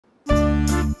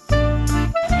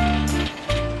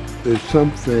There's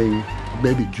something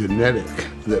maybe genetic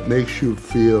that makes you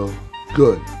feel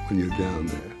good when you're down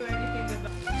there.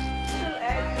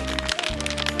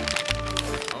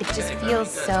 It just feels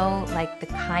so like the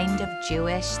kind of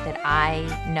Jewish that I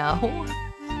know.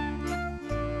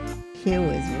 Here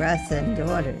was Russ and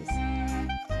daughters.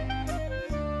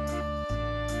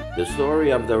 The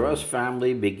story of the Russ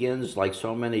family begins like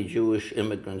so many Jewish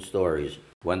immigrant stories,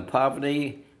 when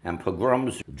poverty and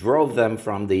pogroms drove them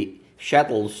from the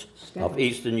shtetls of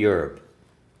Eastern Europe.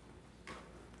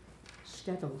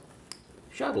 Shtetl.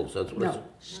 Shuttles, that's what No,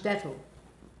 shtetl.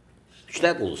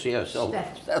 Shtettles, yeah, so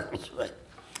Shtetl. Shtettles, right.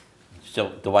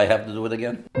 So, do I have to do it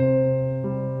again?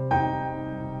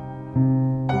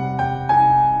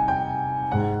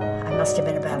 I must have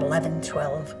been about 11,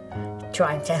 12,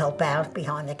 trying to help out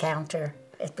behind the counter.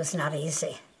 It was not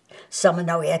easy. Summer,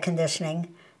 no air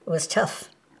conditioning. It was tough.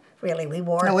 Really, we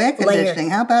wore No air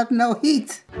conditioning, how about no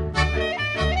heat?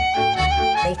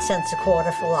 8 cents a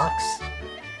quarter for lox,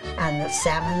 and the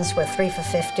salmons were 3 for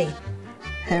 50.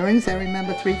 Herrings, I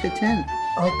remember 3 for 10.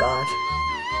 Oh, God.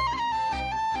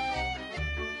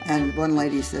 And one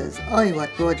lady says, "Oh, what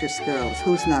gorgeous girls,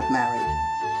 who's not married?"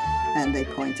 And they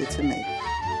pointed to me.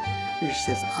 And she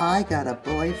says, "I got a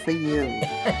boy for you."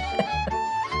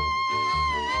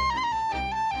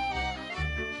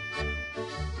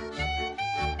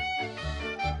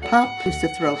 Pop used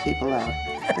to throw people out.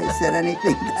 They said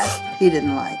anything that he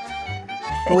didn't like.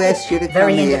 Who asked you to come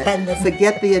Very here? independent.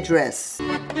 Forget the address.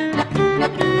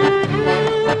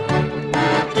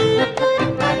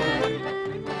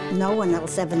 No one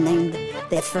else ever named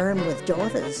their firm with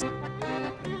daughters.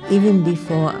 Even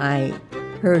before I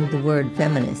heard the word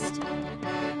feminist,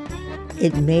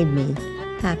 it made me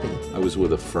happy. I was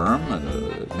with a firm,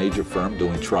 a major firm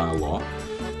doing trial law,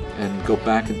 and go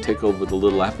back and take over the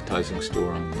little appetizing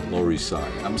store on the Lower East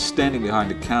Side. I'm standing behind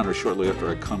the counter shortly after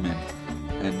I come in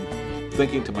and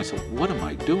thinking to myself, what am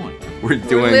I doing? We're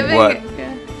doing what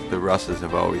the Russes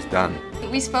have always done.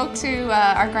 We spoke to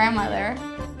our grandmother,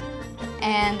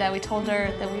 and we told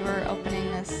her that we were opening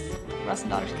this Russ and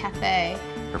Daughters Cafe.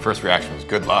 Her first reaction was,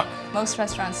 good luck. Most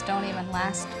restaurants don't even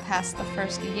last past the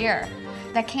first year.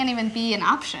 That can't even be an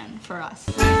option for us.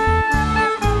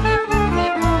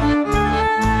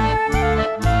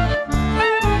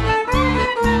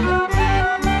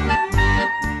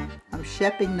 I'm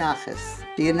shepping nachas.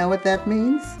 Do you know what that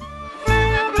means?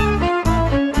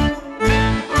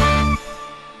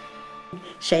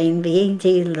 Schein wie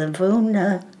die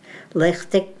Lagune,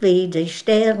 lichtig wie die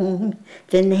Stern,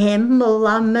 den Himmel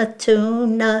am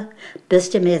Tuna,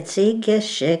 bist du mir sie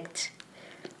geschickt.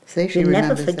 See, she You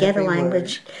never remembers forget a every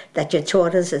language word. that you're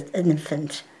taught as an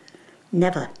infant.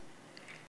 Never.